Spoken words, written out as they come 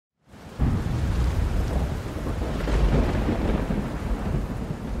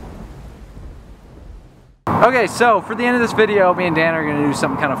Okay, so for the end of this video, me and Dan are gonna do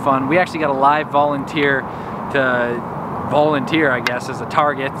something kind of fun. We actually got a live volunteer to volunteer, I guess, as a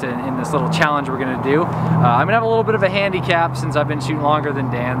target in this little challenge we're gonna do. I'm gonna have a little bit of a handicap since I've been shooting longer than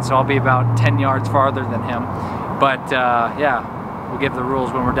Dan, so I'll be about 10 yards farther than him. But yeah, we'll give the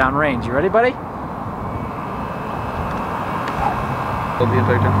rules when we're down range. You ready, buddy? The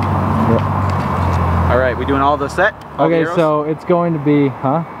entire time? Yep. All right, we doing all the set? All okay, the so it's going to be,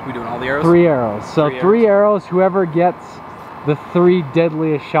 We doing all the arrows? 3 arrows. So three arrows, whoever gets the 3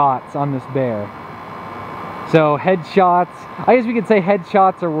 deadliest shots on this bear. So headshots, I guess we could say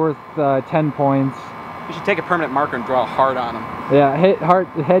headshots are worth 10 points. You should take a permanent marker and draw a heart on them. Yeah,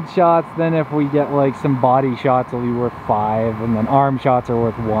 headshots, then if we get like some body shots, it'll be worth 5, and then arm shots are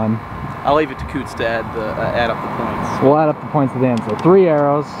worth 1. I'll leave it to Coots to add up the points. We'll add up the points at the end. So 3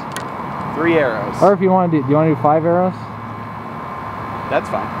 arrows. 3 arrows. Or if you want to do you want to do 5 arrows? That's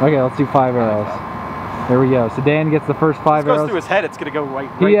fine. Okay, let's do 5 arrows. There we go. So Dan gets the first 5 arrows. If it goes through his head, it's gonna go right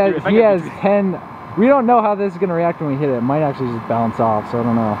He has through. 10. We don't know how this is gonna react when we hit it. It might actually just bounce off, so I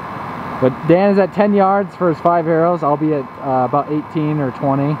don't know. But Dan is at 10 yards for his 5 arrows. I'll be at about 18 or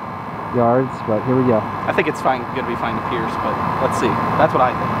 20 yards, but here we go. I think it's fine, gonna be fine to pierce, but let's see. That's what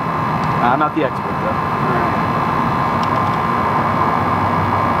I think. I'm not the expert though. All right.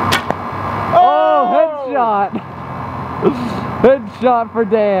 Oh, headshot! Headshot for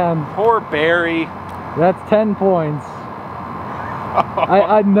Dan. Poor Barry. That's 10 points.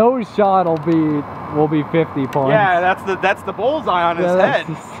 A nose shot will be 50 points. Yeah, that's the bullseye on his head.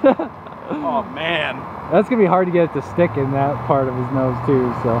 Oh man. That's gonna be hard to get it to stick in that part of his nose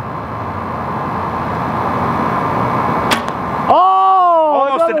too, so. Oh!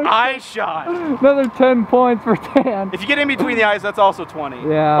 Almost an eye shot. Another 10 points for Dan. If you get in between the eyes, that's also 20.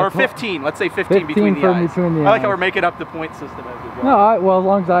 Yeah. Or 15. Let's say 15 between the eyes. I like how we're making up the point system as we go. No, well, as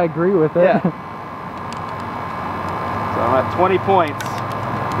long as I agree with it. Yeah. So I'm at 20 points.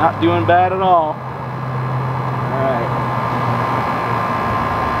 Not doing bad at all. Alright.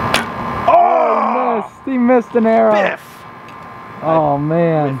 Oh! He missed an arrow. Biff! Oh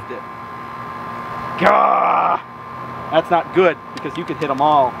man. Whiffed it. Gah! That's not good because you could hit them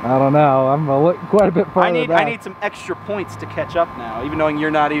all. I don't know. I'm quite a bit farther back. I need some extra points to catch up now, even knowing you're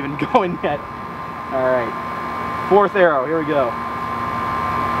not even going yet. Alright. 4th arrow. Here we go.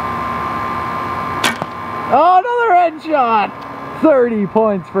 Oh, another headshot! 30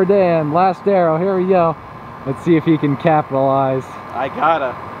 points for Dan. Last arrow. Here we go. Let's see if he can capitalize. I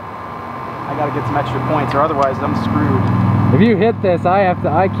gotta get some extra points, or otherwise I'm screwed. If you hit this,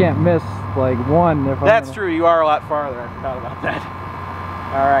 I can't miss like 1. That's true. You are a lot farther. I forgot about that.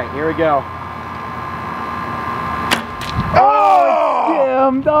 All right, here we go. Oh!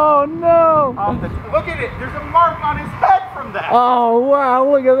 Skimmed. Oh no! Look at it. There's a mark on his head from that. Oh wow!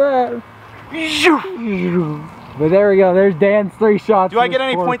 Look at that. But there we go. There's Dan's 3 shots. Do I get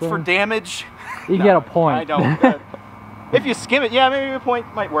any points for damage? You get a point. I don't. If you skim it, yeah, maybe a point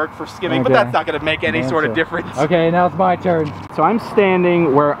might work for skimming, but that's not going to make any sort of difference. Okay, now it's my turn. So I'm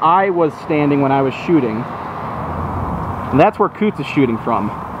standing where I was standing when I was shooting. And that's where Coots is shooting from.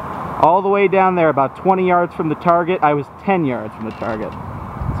 All the way down there, about 20 yards from the target. I was 10 yards from the target.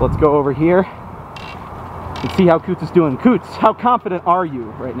 So let's go over here and see how Coots is doing. Coots, how confident are you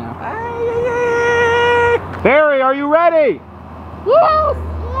right now? Barry, are you ready? Yes!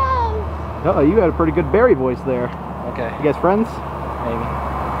 Uh-oh, you had a pretty good Barry voice there. Okay. You guys friends? Maybe.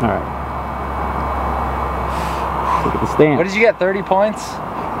 Alright. Look at the stand. What did you get, 30 points?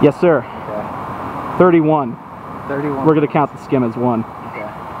 Yes, sir. Okay. 31. 31. We're going to count the skim as 1. Okay.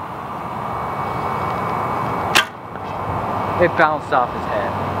 It bounced off his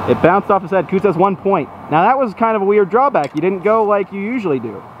head. It bounced off his head. Coots has 1 point. Now that was kind of a weird drawback. You didn't go like you usually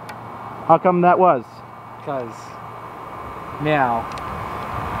do. How come that was? Because meow.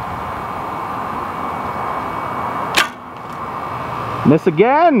 Miss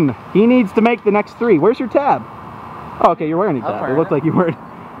again. He needs to make the next 3. Where's your tab? Oh, okay, you're wearing a tab. It looked like you were.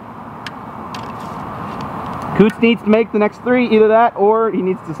 Coots needs to make the next 3. Either that or he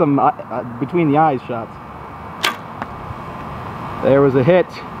needs to some between the eyes shots. There was a hit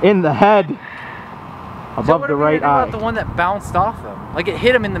in the head above the right eye. About the one that bounced off him? Like it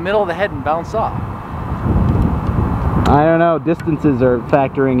hit him in the middle of the head and bounced off. I don't know. Distances are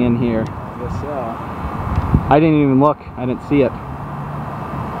factoring in here. I guess so. I didn't even look. I didn't see it.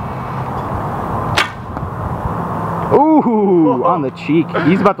 Ooh, on the cheek.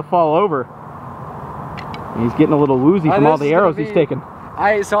 He's about to fall over. He's getting a little woozy from all the arrows he's taken.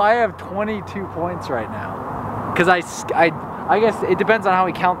 So I have 22 points right now. Because I guess it depends on how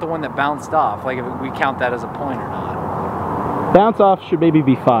we count the one that bounced off. Like if we count that as a point or not. Bounce off should maybe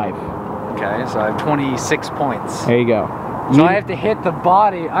be 5. Okay, so I have 26 points. There you go. So I have to hit the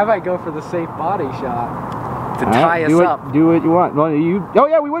body. I might go for the safe body shot to tie us up. Do what you want. Well, oh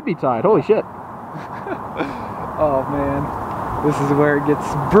yeah, we would be tied. Holy shit. Oh man, this is where it gets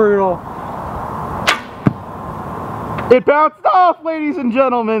brutal. It bounced off, ladies and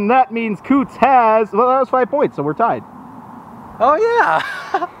gentlemen. That means Coots has, well, that was 5 points, so we're tied. Oh yeah.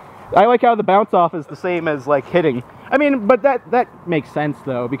 I like how the bounce off is the same as like hitting. I mean, but that makes sense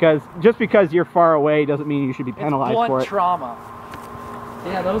though, because just because you're far away doesn't mean you should be penalized for it. Trauma.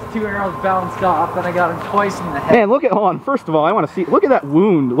 Yeah, those 2 arrows bounced off, then I got them twice in the head. Man, look at, hold on, first of all, I want to see, look at that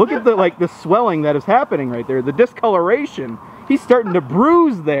wound. Look at the, like, the swelling that is happening right there, the discoloration. He's starting to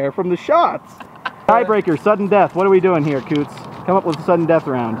bruise there from the shots. Tiebreaker, sudden death. What are we doing here, Coots? Come up with a sudden death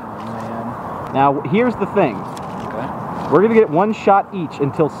round. Oh, man. Now, here's the thing. Okay. We're going to get 1 shot each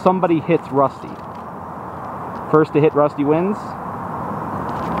until somebody hits Rusty. First to hit Rusty wins.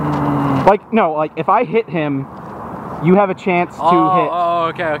 Like, no, like, if I hit him, you have a chance to hit.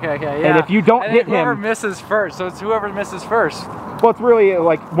 Oh, okay, yeah. And if you don't hit whoever him, misses first. So it's whoever misses first. well, it's really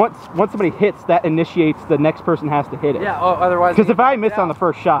like once somebody hits, that initiates the next person has to hit it. Yeah. Oh, otherwise. Because if I miss on the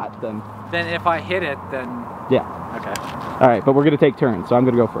first shot, then if I hit it, then. Yeah. Okay. All right, but we're gonna take turns, so I'm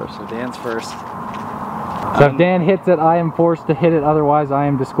gonna go first. So Dan's first. So if Dan hits it, I am forced to hit it. Otherwise, I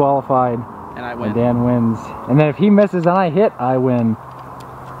am disqualified. And I win. And Dan wins. And then if he misses and I hit, I win.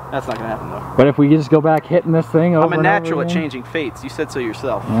 That's not gonna happen though. But if we just go back hitting this thing over I'm a and natural over at again, changing fates. You said so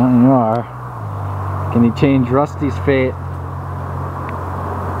yourself. yeah, you are. Can he change Rusty's fate?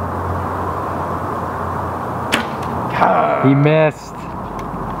 He missed.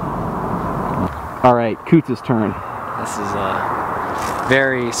 All right, Coots' turn. This is a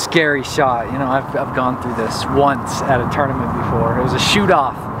very scary shot. You know, I've gone through this once at a tournament before. It was a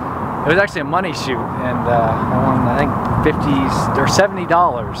shoot-off. It was actually a money shoot, and I won, I think, $50 or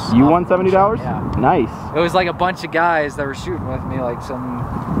 $70. You won $70? Yeah. Nice. It was like a bunch of guys that were shooting with me, like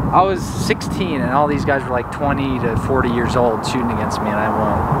I was 16, and all these guys were like 20 to 40 years old shooting against me, and I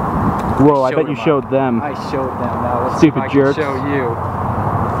won. Whoa, I bet you showed them. I showed them. Now let's Stupid see if I jerks. can show you.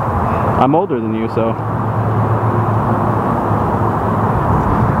 I'm older than you, so.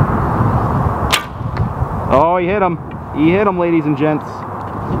 Oh, he hit him. He hit him, ladies and gents.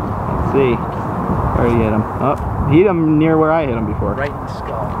 Let's see. Where did he hit him? Oh, he hit him near where I hit him before. Right in the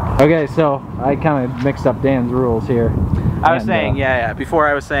skull. Okay, so I kind of mixed up Dan's rules here. I was saying, yeah. Before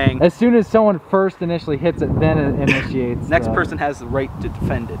I was saying, as soon as someone first initially hits it, then it initiates. next person has the right to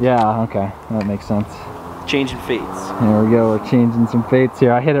defend it. Yeah, okay, that makes sense. Changing fates. Here we go, we're changing some fates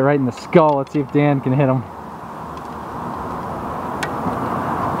here. I hit it right in the skull. Let's see if Dan can hit him.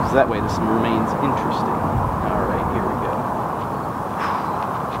 So that way this remains interesting. All right, here we go.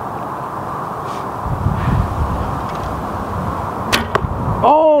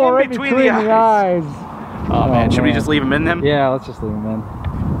 Oh, In right between between the the eyes. Oh man, should we just leave him in them? Yeah, let's just leave him in.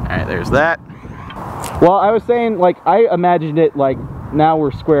 All right, there's that. Well, I was saying, like, I imagined it like now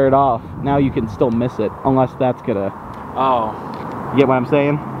we're squared off. Now you can still miss it, unless that's gonna. Oh. You get what I'm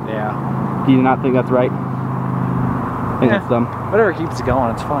saying? Yeah. Do you not think that's right? I think that's dumb. Whatever keeps it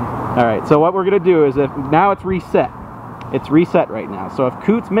going, it's fun. All right, so what we're gonna do is now it's reset. It's reset right now. So if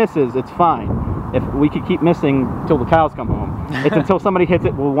Coots misses, it's fine. If we could keep missing till the cows come home, it's until somebody hits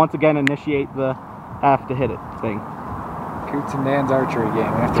it. We'll once again initiate the have to hit it thing. Coots and Dan's archery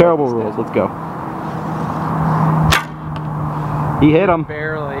game. Terrible rules. Let's go. He hit him.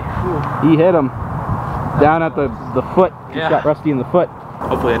 Barely. He hit him. Down at the foot. He Yeah. shot Rusty in the foot.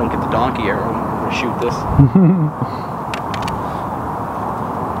 Hopefully I don't get the donkey arrow when I'm gonna shoot this.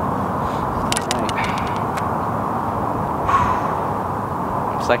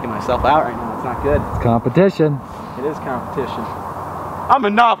 I'm psyching myself out right now. It's not good. It's competition. It is competition. I'm a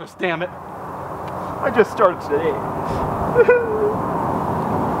novice, damn it. I just started today.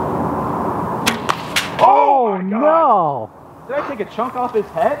 Oh my God. No! Did I take a chunk off his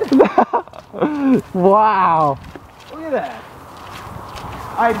head? Wow. Look at that.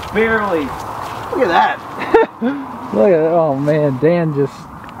 I barely. Look at that. Look at it. Oh man, Dan just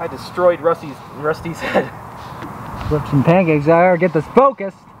I destroyed Rusty's head. flipped some pancakes. I gotta get this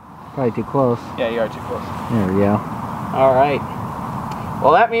focused. Probably too close. Yeah, you are too close. There we go. All right.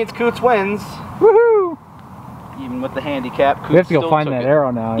 Well, that means Coots wins. Woohoo! Even with the handicap, Coots We have to go still find took that it.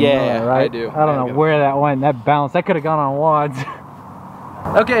 arrow now. You know that, right? I do. I don't know where that went. That bounced. That could have gone on wads.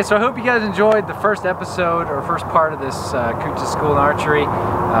 Okay, so I hope you guys enjoyed the first episode or first part of this Kootra School in Archery.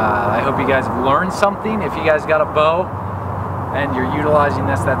 I hope you guys have learned something. If you guys got a bow and you're utilizing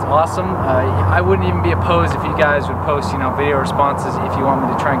this, that's awesome. I wouldn't even be opposed if you guys would post, video responses if you want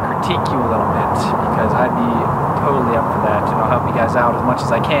me to try and critique you a little bit, because I'd be totally up for that, and I'll help you guys out as much as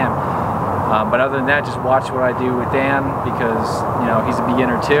I can. But other than that, just watch what I do with Dan, because you know he's a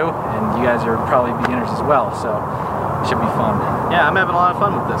beginner too, and you guys are probably beginners as well, so it should be fun. Yeah, I'm having a lot of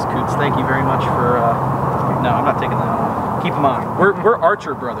fun with this, Coots. Thank you very much for. No, I'm not taking that. Keep them on. We're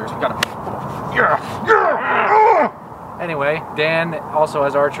Archer brothers. We gotta. Anyway, Dan also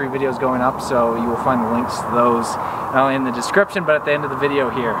has archery videos going up, so you will find the links to those not only in the description but at the end of the video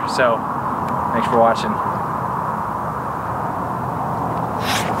here. So, thanks for watching.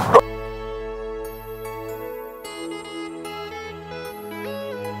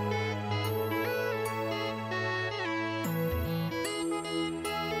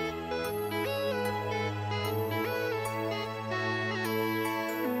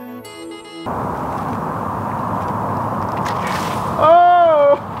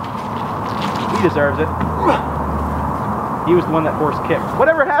 He deserves it. He was the one that forced kicked.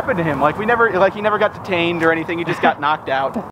 Whatever happened to him? Like he never got detained or anything. He just got knocked out.